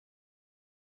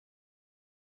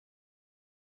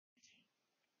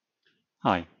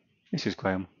Hi, this is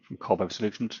Graham from Colbo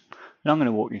Solutions, and I'm going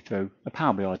to walk you through a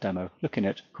Power BI demo looking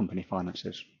at company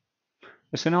finances.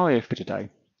 The scenario for today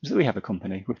is that we have a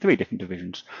company with 3 different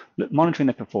divisions monitoring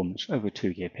their performance over a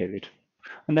 2-year period,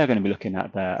 and they're going to be looking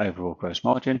at their overall gross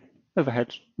margin,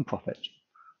 overheads, and profits.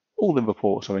 All the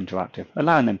reports are interactive,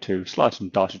 allowing them to slice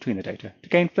and dice between the data to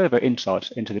gain further insights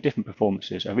into the different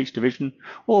performances of each division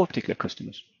or particular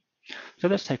customers. So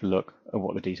let's take a look at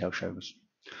what the details show us.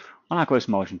 On our gross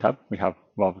margin tab, we have,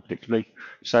 rather predictably,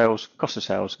 sales, cost of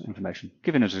sales information,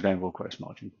 giving us an overall gross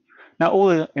margin. Now, all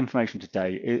the information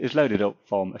today is loaded up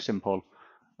from a simple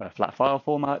flat file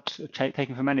format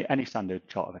taken from any standard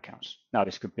chart of accounts. Now,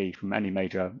 this could be from any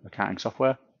major accounting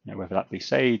software, whether that be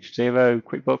Sage, Xero,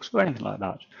 QuickBooks, or anything like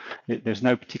that. There's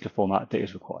no particular format that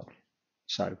is required.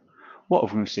 So, what are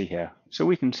we going to see here? So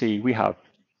we can see we have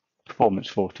performance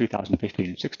for 2015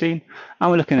 and 16,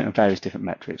 and we're looking at various different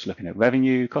metrics, looking at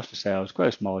revenue, cost of sales,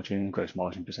 gross margin, and gross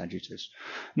margin percentages.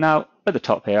 Now, at the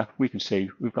top here, we can see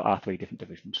we've got our 3 different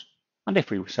divisions. And if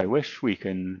we so wish, we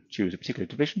can choose a particular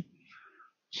division,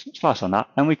 slice on that,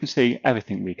 and we can see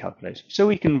everything recalculated. So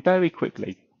we can very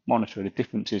quickly monitor the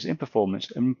differences in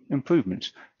performance and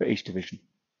improvements for each division.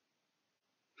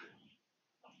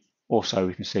 Also,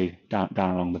 we can see down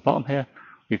along the bottom here,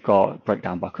 we've got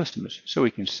breakdown by customers, so we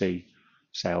can see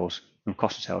sales and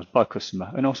cost of sales by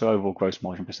customer, and also overall gross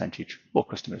margin percentage for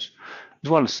customers, as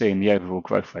well as seeing the overall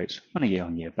growth rates on a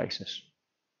year-on-year basis.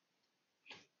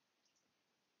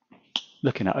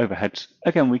 Looking at overheads,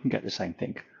 again, we can get the same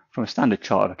thing. From a standard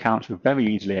chart of accounts, we've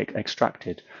very easily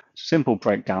extracted simple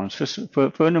breakdowns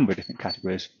for a number of different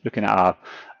categories, looking at our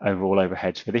overall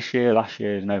overheads for this year, last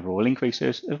year's, and overall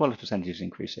increases, as well as percentage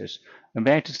increases, and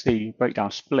be able to see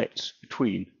breakdown splits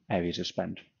between areas of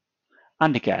spend.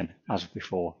 And again, as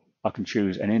before, I can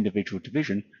choose an individual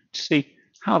division to see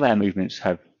how their movements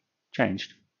have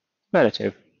changed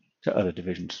relative to other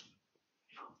divisions.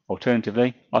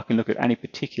 Alternatively, I can look at any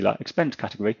particular expense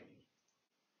category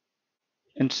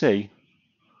and see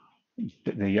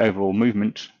the overall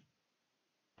movement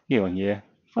year on year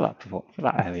for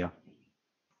that area.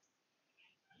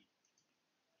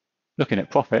 Looking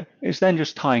at profit is then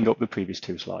just tying up the previous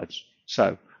 2 slides.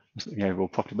 So the overall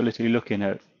profitability, looking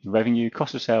at revenue,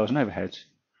 cost of sales, and overheads,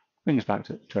 brings us back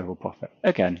to overall profit.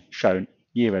 Again, shown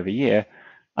year over year,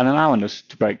 and allowing us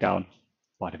to break down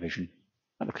by division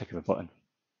at the click of a button.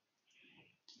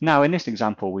 Now, in this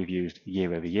example, we've used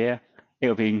year over year.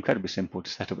 It'll be incredibly simple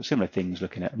to set up similar things,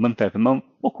 looking at month over month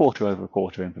or quarter over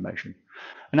quarter information.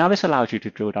 And now this allows you to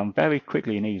drill down very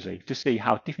quickly and easily to see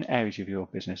how different areas of your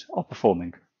business are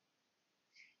performing.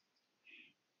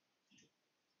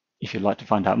 If you'd like to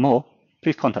find out more,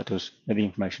 please contact us at the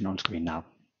information on screen now.